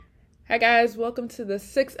Hi guys, welcome to the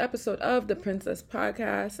 6th episode of the Princess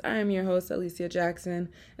Podcast. I am your host, Alicia Jackson,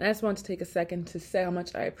 and I just want to take a second to say how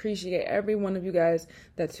much I appreciate every one of you guys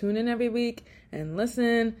that tune in every week and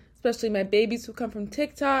listen, especially my babies who come from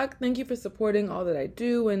TikTok. Thank you for supporting all that I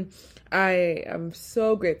do, and I am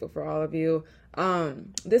so grateful for all of you.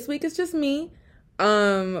 This week is just me.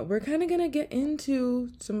 We're kind of going to get into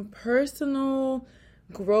some personal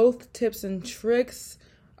growth tips and tricks.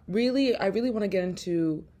 I really want to get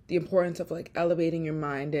into the importance of elevating your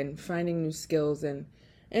mind and finding new skills and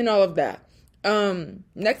all of that.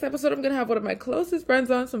 Next episode, I'm going to have one of my closest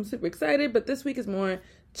friends on, so I'm super excited. But this week is more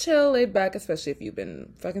chill, laid back, especially if you've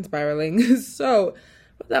been fucking spiraling. So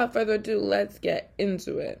without further ado, let's get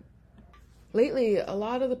into it. Lately, a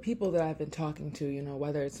lot of the people that I've been talking to,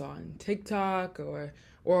 whether it's on TikTok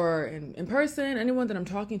or in person, anyone that I'm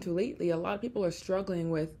talking to lately, a lot of people are struggling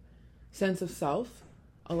with sense of self.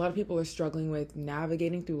 A lot of people are struggling with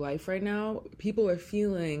navigating through life right now. People are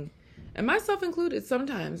feeling, and myself included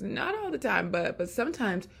sometimes, not all the time, but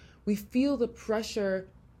sometimes we feel the pressure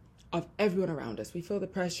of everyone around us. We feel the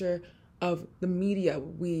pressure of the media.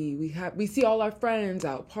 We see all our friends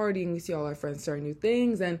out partying. We see all our friends starting new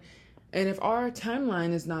things. And if our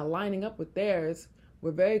timeline is not lining up with theirs,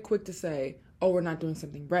 we're very quick to say, oh, we're not doing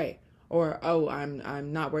something right. Or, oh,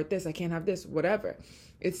 I'm not worth this. I can't have this, whatever.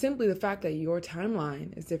 It's simply the fact that your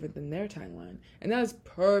timeline is different than their timeline. And that is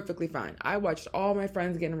perfectly fine. I watched all my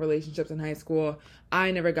friends get in relationships in high school.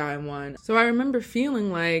 I never got in one. So I remember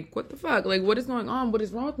feeling like, what the fuck? Like, what is going on? What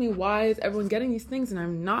is wrong with me? Why is everyone getting these things and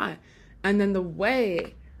I'm not? And then the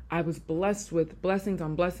way I was blessed with blessings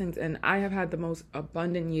on blessings, and I have had the most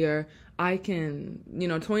abundant year. I can,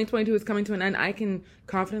 2022 is coming to an end. I can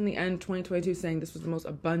confidently end 2022 saying this was the most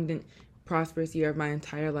abundant, prosperous year of my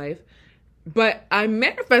entire life. But I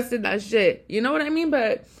manifested that shit. You know what I mean?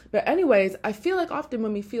 But anyways, I feel like often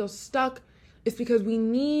when we feel stuck, it's because we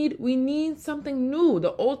need something new.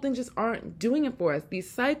 The old things just aren't doing it for us. These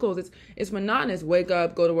cycles, it's monotonous. Wake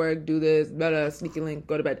up, go to work, do this, better, sneaky link,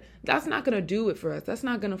 go to bed. That's not going to do it for us. That's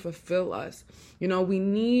not going to fulfill us. We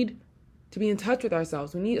need to be in touch with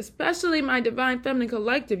ourselves. We need, especially my divine feminine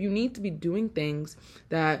collective, you need to be doing things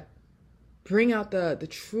that bring out the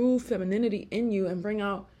true femininity in you and bring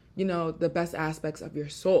out the best aspects of your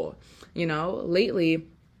soul. Lately,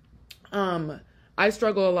 I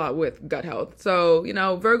struggle a lot with gut health. So,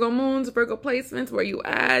 Virgo moons, Virgo placements, where you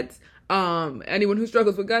at? Anyone who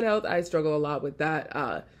struggles with gut health, I struggle a lot with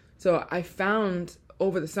that. So I found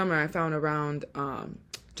over the summer, around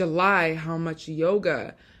July, how much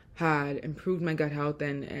yoga had improved my gut health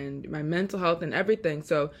and my mental health and everything.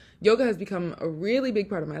 So yoga has become a really big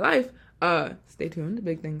part of my life. Stay tuned,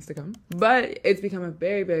 big things to come. But it's become a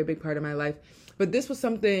very, very big part of my life. But this was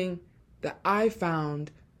something that I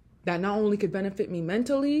found that not only could benefit me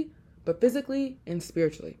mentally, but physically and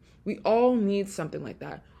spiritually. We all need something like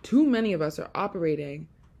that. Too many of us are operating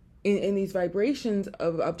in these vibrations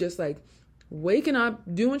of just waking up,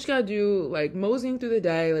 doing what you gotta do, moseying through the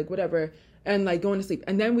day, whatever, and going to sleep.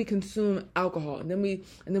 And then we consume alcohol, and then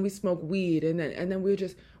we smoke weed, and then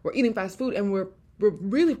we're eating fast food, and we're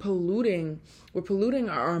really polluting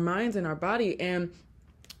our minds and our body. And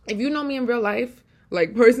if you know me in real life,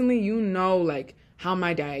 personally, how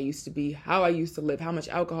my diet used to be, how I used to live, how much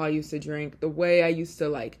alcohol I used to drink, the way I used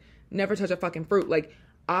to never touch a fucking fruit.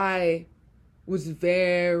 I was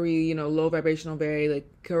very, low vibrational, very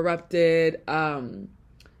corrupted, and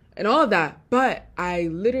all of that. But I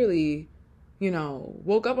literally,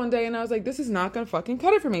 woke up one day and I was like, this is not gonna fucking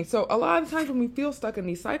cut it for me. So a lot of times when we feel stuck in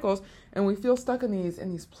these cycles and we feel stuck in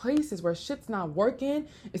these places where shit's not working,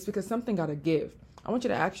 it's because something gotta give. I want you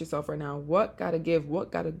to ask yourself right now, what gotta give,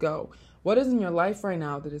 what gotta go? What is in your life right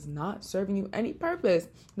now that is not serving you any purpose,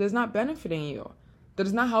 that is not benefiting you, that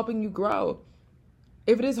is not helping you grow?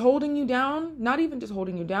 If it is holding you down, not even just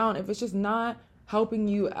holding you down, if it's just not helping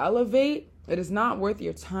you elevate, it is not worth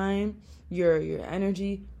your time, your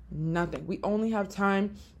energy, nothing. We only have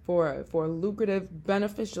time for lucrative,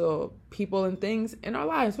 beneficial people and things in our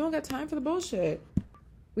lives. We don't got time for the bullshit.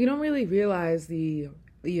 We don't really realize the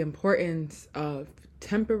importance of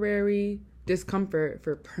temporary discomfort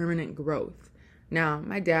for permanent growth. Now,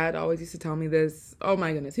 my dad always used to tell me this. Oh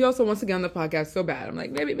my goodness. He also wants to get on the podcast so bad. I'm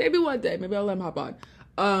like, maybe one day, maybe I'll let him hop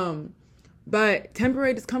on. But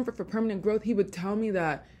temporary discomfort for permanent growth, he would tell me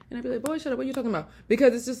that. And I'd be like, boy, shut up. What are you talking about?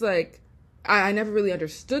 Because it's just I never really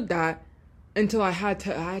understood that until I had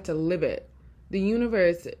to live it. The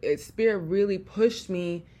universe, spirit really pushed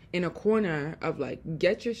me in a corner of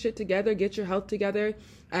get your shit together, get your health together,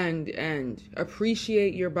 and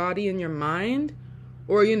appreciate your body and your mind,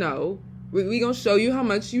 or We gonna show you how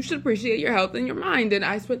much you should appreciate your health and your mind. And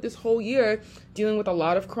I spent this whole year dealing with a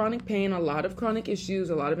lot of chronic pain, a lot of chronic issues,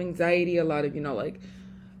 a lot of anxiety, a lot of, like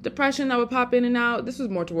depression that would pop in and out. This was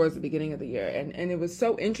more towards the beginning of the year. And it was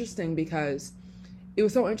so interesting because I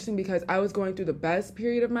was going through the best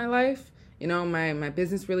period of my life. My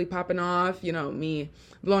business really popping off, me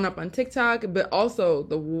blowing up on TikTok, but also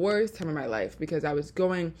the worst time of my life because I was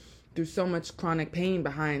going through so much chronic pain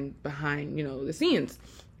behind, the scenes.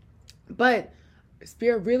 But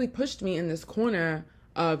Spirit really pushed me in this corner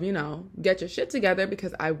of, get your shit together,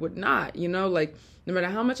 because I would not, like, no matter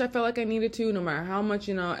how much I felt like I needed to, no matter how much,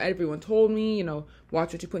 everyone told me,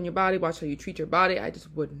 watch what you put in your body, watch how you treat your body, I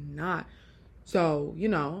just would not. So,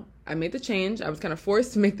 I made the change. I was kind of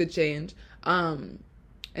forced to make the change. And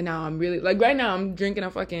now I'm really, like, right now I'm drinking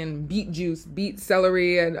a fucking beet juice, beet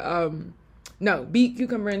celery, and, beet,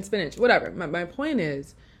 cucumber, and spinach, whatever. My point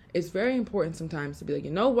is, it's very important sometimes to be like,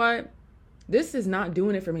 you know what? This is not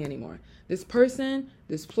doing it for me anymore. This person,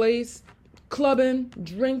 this place, clubbing,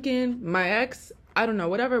 drinking, my ex, I don't know,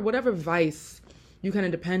 whatever vice you kind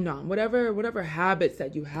of depend on, whatever habits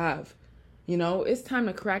that you have, it's time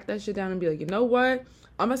to crack that shit down and be like, you know what?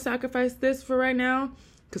 I'm going to sacrifice this for right now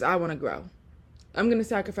because I want to grow. I'm going to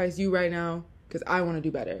sacrifice you right now because I want to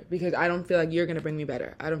do better, because I don't feel like you're going to bring me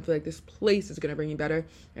better. I don't feel like this place is going to bring me better,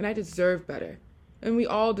 and I deserve better. And we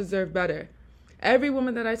all deserve better. Every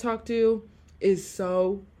woman that I talk to is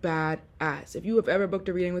so badass. If you have ever booked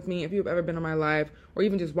a reading with me, if you have ever been on my live, or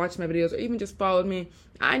even just watched my videos, or even just followed me,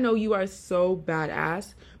 I know you are so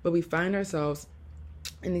badass, but we find ourselves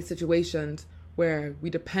in these situations where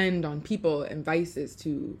we depend on people and vices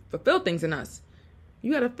to fulfill things in us.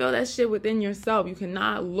 You gotta feel that shit within yourself. You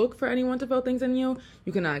cannot look for anyone to fill things in you.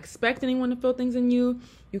 You cannot expect anyone to fill things in you.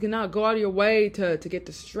 You cannot go out of your way to get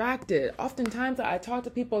distracted. Oftentimes I talk to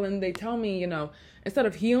people and they tell me, instead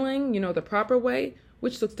of healing, the proper way,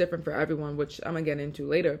 which looks different for everyone, which I'm gonna get into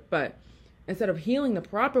later, but instead of healing the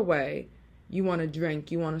proper way, you wanna drink,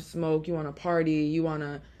 you wanna smoke, you wanna party, you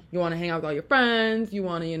wanna hang out with all your friends, you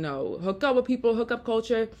wanna, hook up with people, hook up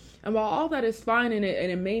culture. And while all that is fine and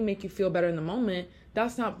it may make you feel better in the moment,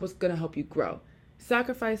 that's not what's going to help you grow.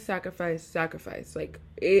 Sacrifice. Like,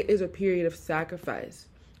 it is a period of sacrifice.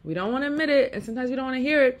 We don't want to admit it, and sometimes we don't want to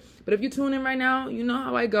hear it. But if you tune in right now, you know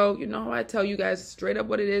how I go. You know how I tell you guys straight up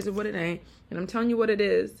what it is and what it ain't. And I'm telling you what it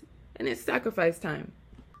is. And it's sacrifice time.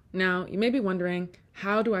 Now, you may be wondering,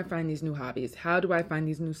 how do I find these new hobbies? How do I find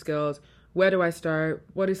these new skills? Where do I start?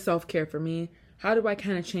 What is self-care for me? How do I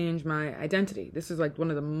kind of change my identity? This is like one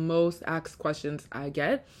of the most asked questions I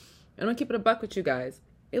get. And I'm keeping a buck with you guys.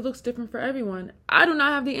 It looks different for everyone. I do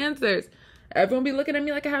not have the answers. Everyone be looking at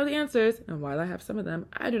me like I have the answers. And while I have some of them,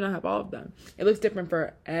 I do not have all of them. It looks different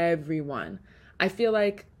for everyone. I feel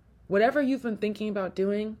like whatever you've been thinking about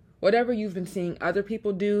doing, whatever you've been seeing other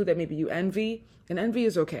people do that maybe you envy, and envy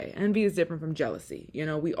is okay. Envy is different from jealousy.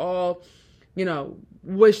 We all,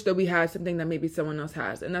 wish that we had something that maybe someone else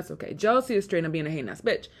has. And that's okay. Jealousy is straight up being a hating ass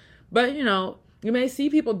bitch. But, you may see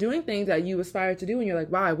people doing things that you aspire to do, and you're like,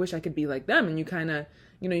 wow, I wish I could be like them. And you kind of,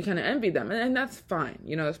 envy them. And that's fine.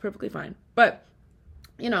 That's perfectly fine. But,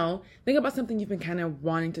 think about something you've been kind of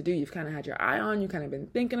wanting to do. You've kind of had your eye on, you've kind of been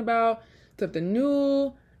thinking about something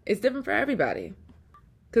new. It's different for everybody.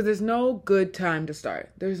 Because there's no good time to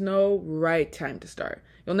start. There's no right time to start.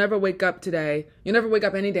 You'll never wake up today. You'll never wake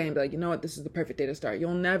up any day and be like, you know what, this is the perfect day to start.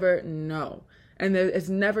 You'll never know. And it's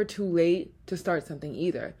never too late to start something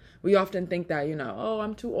either. We often think that, oh,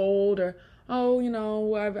 I'm too old, or, oh,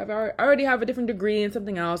 I already have a different degree in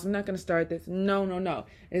something else. I'm not going to start this. No.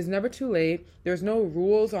 It's never too late. There's no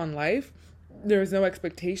rules on life. There's no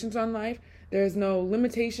expectations on life. There's no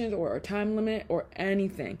limitations or a time limit or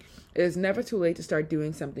anything. It is never too late to start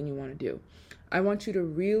doing something you want to do. I want you to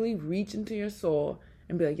really reach into your soul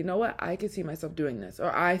and be like, you know what? I can see myself doing this.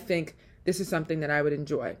 Or I think this is something that I would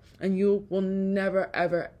enjoy. And you will never,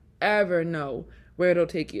 ever, ever know where it'll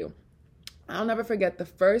take you. I'll never forget the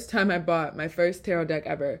first time I bought my first tarot deck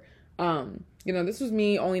ever. This was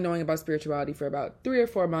me only knowing about spirituality for about 3 or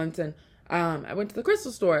 4 months. And I went to the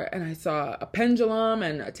crystal store and I saw a pendulum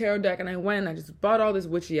and a tarot deck, and I went and I just bought all this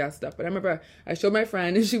witchy ass stuff. But I remember I showed my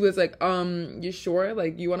friend and she was like, you sure?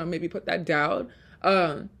 Like, you want to maybe put that down?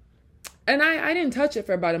 And I didn't touch it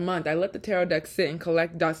for about a month. I let the tarot deck sit and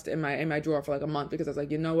collect dust in my drawer for like a month, because I was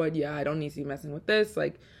like, you know what? Yeah, I don't need to be messing with this.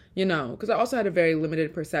 Like, because I also had a very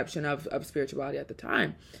limited perception of spirituality at the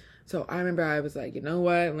time. So I remember I was like, you know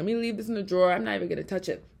what? Let me leave this in the drawer. I'm not even going to touch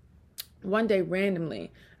it. One day,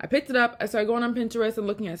 randomly, I picked it up. I started going on Pinterest and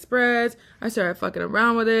looking at spreads. I started fucking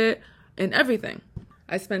around with it and everything.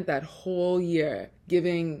 I spent that whole year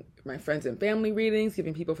giving my friends and family readings,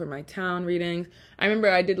 giving people from my town readings. I remember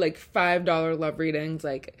I did like $5 love readings.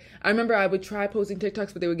 Like, I remember I would try posting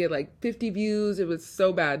TikToks, but they would get like 50 views. It was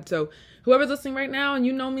so bad. So whoever's listening right now and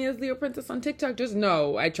you know me as Leo Princess on TikTok, just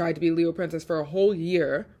know I tried to be Leo Princess for a whole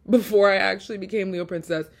year before I actually became Leo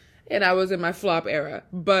Princess. And I was in my flop era.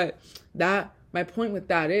 But my point with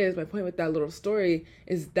that little story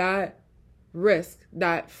is that risk,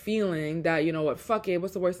 that feeling that, you know what, fuck it,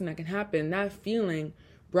 what's the worst thing that can happen? That feeling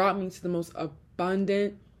brought me to the most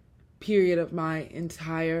abundant period of my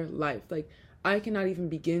entire life. Like, I cannot even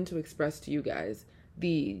begin to express to you guys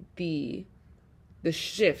the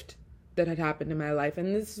shift that had happened in my life.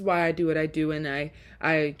 And this is why I do what I do. And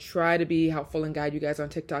I try to be helpful and guide you guys on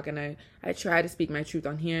TikTok. And I try to speak my truth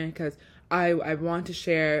on here because I want to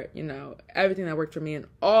share, you know, everything that worked for me and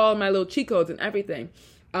all my little cheat codes and everything.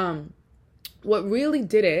 What really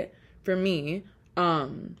did it for me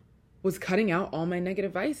was cutting out all my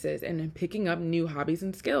negative vices and then picking up new hobbies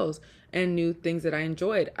and skills and new things that I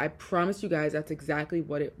enjoyed. I promise you guys that's exactly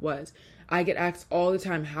what it was. I get asked all the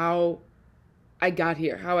time how I got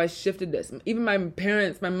here, how I shifted this. Even my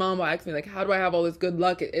parents, my mom will ask me, like, how do I have all this good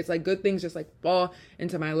luck? It's like good things just like fall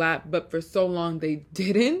into my lap. But for so long they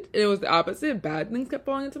didn't. It was the opposite. Bad things kept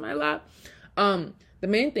falling into my lap. The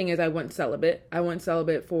main thing is I went celibate. I went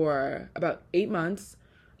celibate for about 8 months.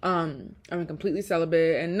 I went completely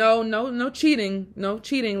celibate, and no cheating. No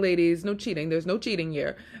cheating, ladies. No cheating. There's no cheating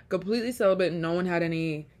here. Completely celibate. No one had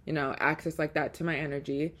any, you know, access like that to my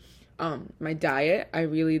energy. My diet,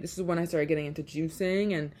 this is when I started getting into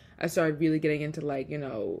juicing, and I started really getting into, like, you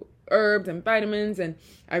know, herbs and vitamins, and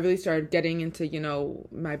I really started getting into, you know,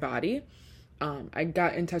 my body. I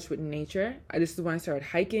got in touch with nature. This is when I started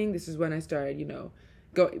hiking. This is when I started, you know,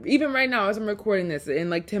 even right now as I'm recording this, in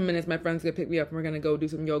like 10 minutes, my friend's gonna pick me up and we're gonna go do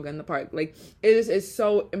some yoga in the park. Like, it's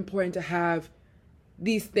so important to have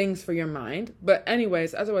these things for your mind. But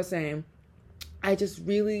anyways, as I was saying, I just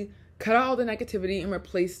really cut out all the negativity and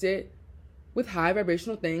replaced it with high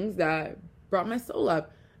vibrational things that brought my soul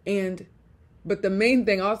up. But the main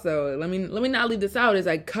thing also, let me not leave this out, is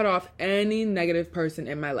I cut off any negative person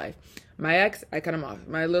in my life. My ex, I cut them off.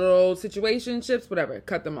 My little old situationships, whatever,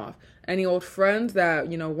 cut them off. Any old friends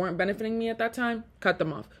that, you know, weren't benefiting me at that time, cut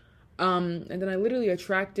them off. And then I literally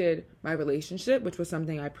attracted my relationship, which was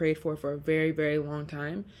something I prayed for a very, very long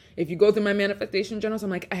time. If you go through my manifestation journals,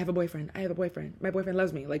 I'm like, I have a boyfriend. My boyfriend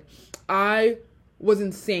loves me. Like, I was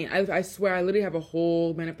insane. I swear, I literally have a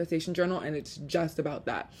whole manifestation journal, and it's just about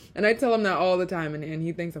that. And I tell him that all the time, and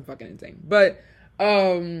he thinks I'm fucking insane. But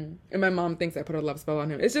and my mom thinks I put a love spell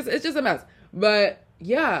on him. It's just a mess. But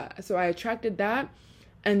yeah, so I attracted that,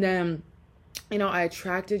 and then, you know, I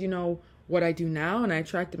attracted, you know, what I do now, and I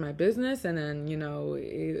attracted my business, and then, you know,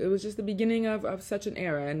 it was just the beginning of such an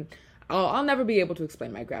era. And I'll never be able to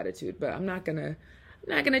explain my gratitude, but I'm not gonna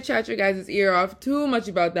chat your guys' ear off too much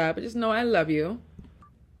about that. But just know I love you.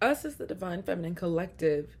 Us as the Divine Feminine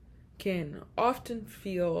Collective can often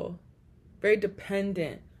feel very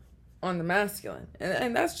dependent on the masculine,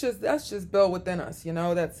 and that's just built within us, you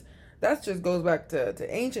know. That's just goes back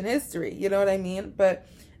to ancient history, you know what I mean? But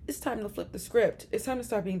it's time to flip the script. It's time to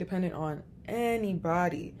stop being dependent on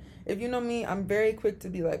anybody. If you know me, I'm very quick to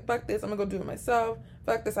be like, fuck this, I'm gonna go do it myself.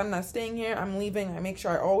 Fuck this, I'm not staying here, I'm leaving. I make sure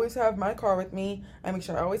I always have my car with me. I make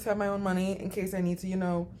sure I always have my own money in case I need to, you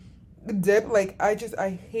know, dip. Like, I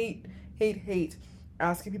hate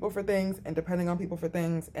asking people for things and depending on people for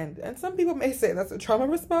things. And some people may say that's a trauma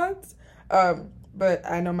response. But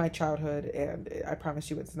I know my childhood, and I promise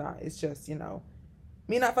you it's not. It's just, you know,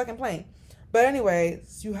 me not fucking playing. But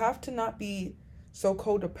anyways, you have to not be so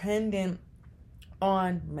codependent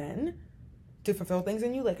on men to fulfill things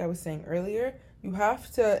in you. Like I was saying earlier, you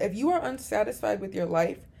have to, if you are unsatisfied with your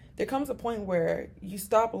life, there comes a point where you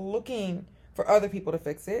stop looking for other people to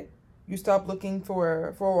fix it. You stop looking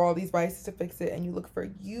for all these vices to fix it, and you look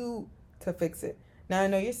for you to fix it. Now, I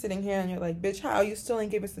know you're sitting here and you're like, bitch, how? You still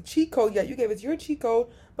ain't gave us the cheat code yet. You gave us your cheat code,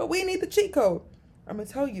 but we need the cheat code. I'm going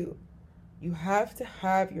to tell you, you have to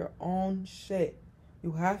have your own shit.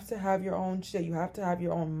 You have to have your own shit. You have to have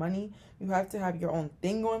your own money. You have to have your own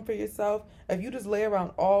thing going for yourself. If you just lay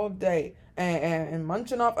around all day and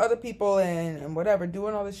munching off other people and whatever,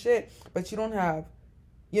 doing all this shit, but you don't have,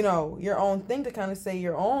 you know, your own thing to kind of say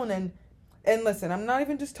your own. And listen, I'm not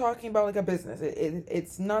even just talking about like a business.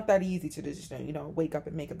 It's not that easy to just, you know, wake up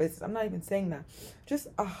and make a business. I'm not even saying that. Just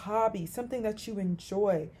a hobby, something that you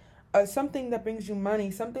enjoy, something that brings you money,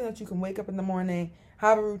 something that you can wake up in the morning,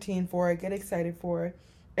 have a routine for it, get excited for it,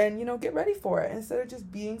 and, you know, get ready for it instead of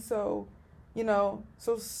just being so, you know,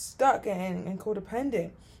 so stuck and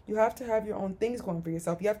codependent. You have to have your own things going for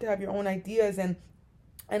yourself. You have to have your own ideas. And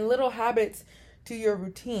and little habits to your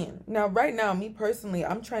routine. Now, right now, me personally,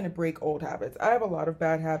 I'm trying to break old habits. I have a lot of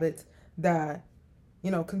bad habits that,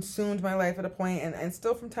 consumed my life at a point and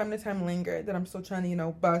still from time to time linger that I'm still trying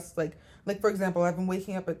to, bust. Like for example, I've been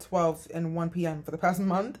waking up at 12 and 1 p.m. for the past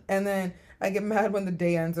month, and then I get mad when the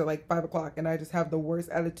day ends at like 5 o'clock and I just have the worst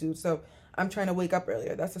attitude. So I'm trying to wake up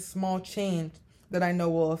earlier. That's a small change that I know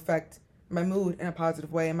will affect my mood in a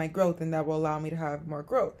positive way and my growth, and that will allow me to have more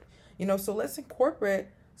growth. So let's incorporate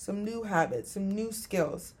some new habits, some new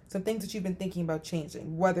skills, some things that you've been thinking about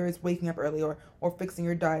changing, whether it's waking up early or fixing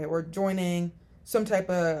your diet or joining some type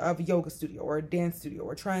of yoga studio or a dance studio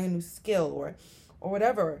or trying a new skill or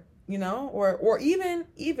whatever, or even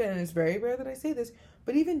it's very rare that I say this,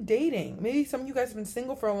 but even dating. Maybe some of you guys have been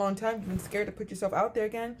single for a long time. You've been scared to put yourself out there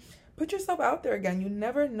again. Put yourself out there again. You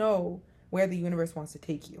never know where the universe wants to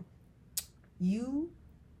take you. You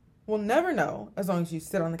will never know as long as you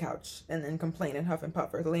sit on the couch and then complain and huff and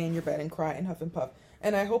puff, or lay in your bed and cry and huff and puff.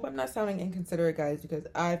 And I hope I'm not sounding inconsiderate, guys, because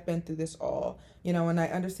I've been through this all, and I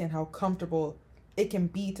understand how comfortable it can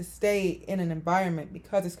be to stay in an environment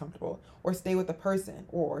because it's comfortable, or stay with a person,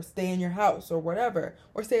 or stay in your house or whatever,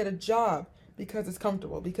 or stay at a job because it's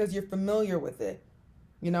comfortable, because you're familiar with it.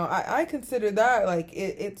 I consider that like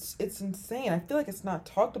it's insane. I feel like it's not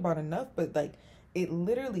talked about enough, but like it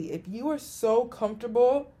literally, if you are so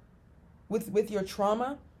comfortable with your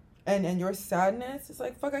trauma and your sadness, it's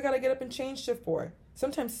like, fuck, I gotta get up and change shit for it.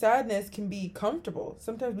 Sometimes sadness can be comfortable.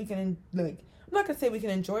 Sometimes we can, I'm not gonna say we can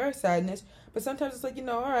enjoy our sadness, but sometimes it's like,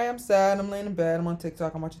 all right, I'm sad, I'm laying in bed, I'm on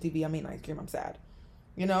TikTok, I'm watching TV, I'm eating ice cream, I'm sad.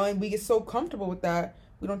 And we get so comfortable with that,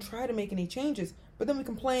 we don't try to make any changes. But then we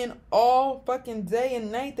complain all fucking day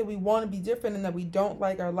and night that we want to be different and that we don't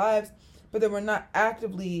like our lives, but that we're not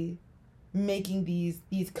actively making these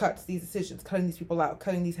cuts, these decisions, cutting these people out,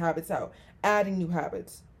 cutting these habits out, adding new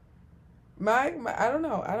habits. I don't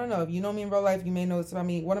know. If you know me in real life, you may know this about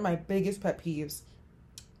me. One of my biggest pet peeves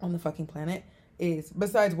on the fucking planet is,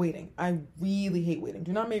 besides waiting, I really hate waiting.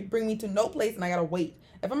 Do not bring me to no place and I gotta wait.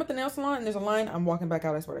 If I'm at the nail salon and there's a line, I'm walking back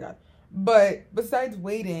out, I swear to God. But besides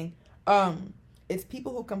waiting, it's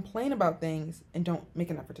people who complain about things and don't make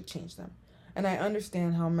an effort to change them. And I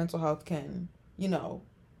understand how mental health can,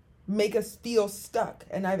 make us feel stuck.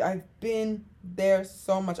 And I've been there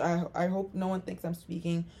so much. I hope no one thinks I'm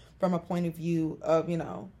speaking from a point of view of,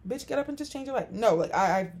 bitch, get up and just change your life. No, like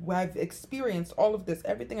I've experienced all of this.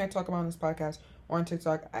 Everything I talk about on this podcast or on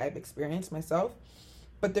TikTok, I've experienced myself.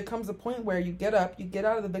 But there comes a point where you get up, you get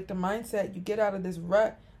out of the victim mindset, you get out of this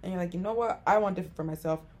rut, and you're like, you know what? I want different for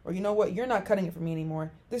myself. Or you know what? You're not cutting it for me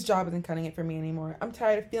anymore. This job isn't cutting it for me anymore. I'm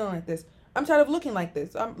tired of feeling like this. I'm tired of looking like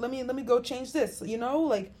this. Let me go change this,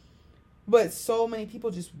 But so many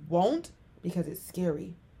people just won't because it's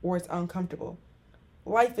scary or it's uncomfortable.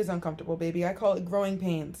 Life is uncomfortable, baby. I call it growing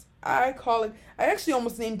pains. I actually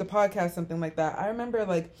almost named the podcast something like that. I remember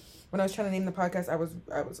when I was trying to name the podcast, I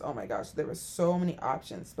was, oh my gosh, there were so many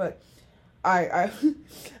options, but I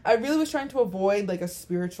really was trying to avoid a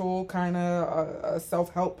spiritual kind of a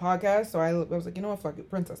self-help podcast. So I was like, fuck it,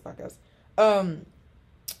 princess podcast.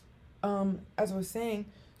 As I was saying,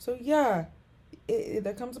 so yeah,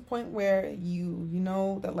 there comes a point where you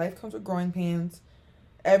know that life comes with growing pains.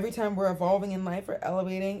 Every time we're evolving in life or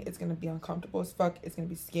elevating, it's going to be uncomfortable as fuck. It's going to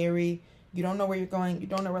be scary. You don't know where you're going. You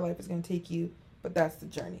don't know where life is going to take you. But that's the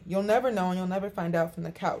journey. You'll never know, and you'll never find out from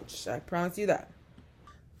the couch. I promise you that.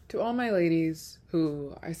 To all my ladies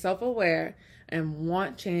who are self-aware and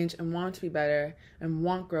want change and want to be better and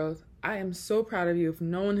want growth, I am so proud of you if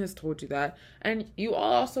no one has told you that. And you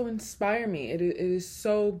all also inspire me. It is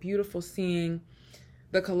so beautiful seeing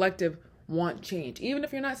the collective want change. Even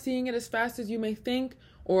if you're not seeing it as fast as you may think,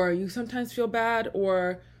 or you sometimes feel bad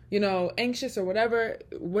or, anxious or whatever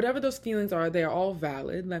those feelings are, they are all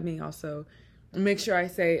valid. Let me also make sure I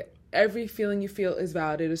say every feeling you feel is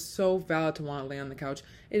valid. It is so valid to want to lay on the couch.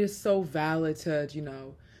 It is so valid to,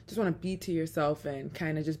 just want to be to yourself and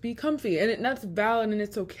kind of just be comfy. And that's valid and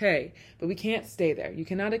it's okay. But we can't stay there. You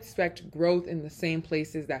cannot expect growth in the same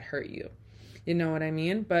places that hurt you. You know what I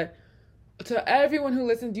mean? But to everyone who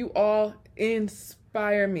listens, you all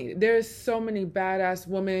inspire me. There's so many badass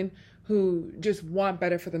women who just want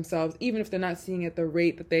better for themselves, even if they're not seeing it at the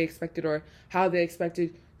rate that they expected or how they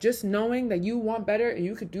expected. Just knowing that you want better and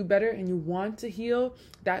you could do better and you want to heal,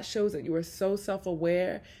 that shows that you are so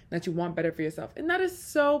self-aware and that you want better for yourself. And that is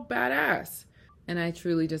so badass. And I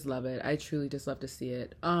truly just love it. I truly just love to see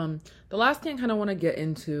it. The last thing I kind of want to get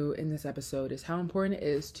into in this episode is how important it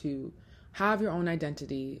is to have your own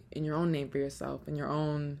identity and your own name for yourself and your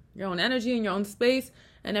own energy and your own space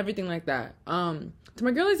and everything like that. To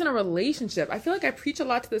my girlies in a relationship, I feel like I preach a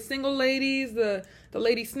lot to the single ladies, the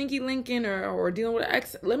lady sneaky linking or dealing with an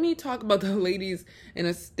ex. Let me talk about the ladies in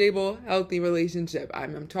a stable, healthy relationship.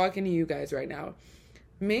 I'm talking to you guys right now.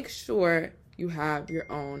 Make sure you have your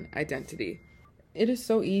own identity. It is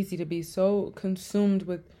so easy to be so consumed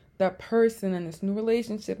with that person and this new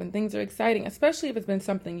relationship, and things are exciting, especially if it's been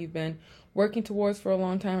something you've been working towards for a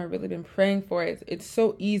long time or really been praying for. It's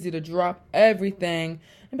so easy to drop everything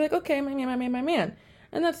and be like, okay, my man.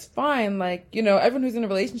 And that's fine. Like, everyone who's in a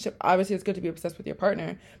relationship, obviously it's good to be obsessed with your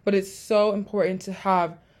partner, but it's so important to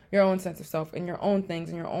have your own sense of self and your own things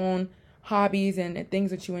and your own hobbies and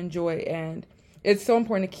things that you enjoy. And it's so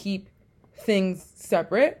important to keep things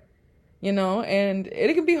separate, and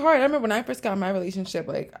it can be hard. I remember when I first got in my relationship,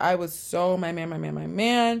 like, I was so my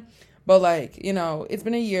man. But, like, it's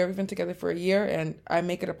been a year. We've been together for a year, and I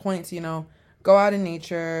make it a point to, go out in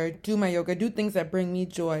nature, do my yoga, do things that bring me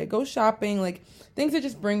joy, go shopping, like, things that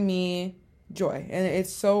just bring me joy. And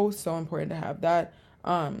it's so, so important to have that.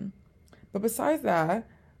 But besides that,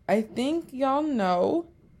 I think y'all know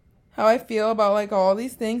how I feel about, like, all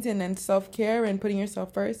these things, and then self-care and putting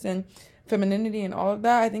yourself first and femininity and all of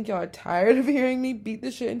that. I think y'all are tired of hearing me beat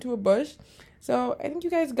the shit into a bush. So I think you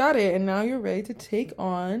guys got it, and now you're ready to take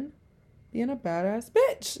on being a badass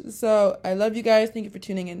bitch. So I love you guys. Thank you for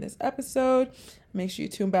tuning in this episode. Make sure you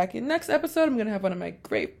tune back in next episode. I'm gonna have one of my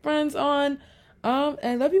great friends on.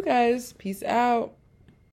 I love you guys. Peace out.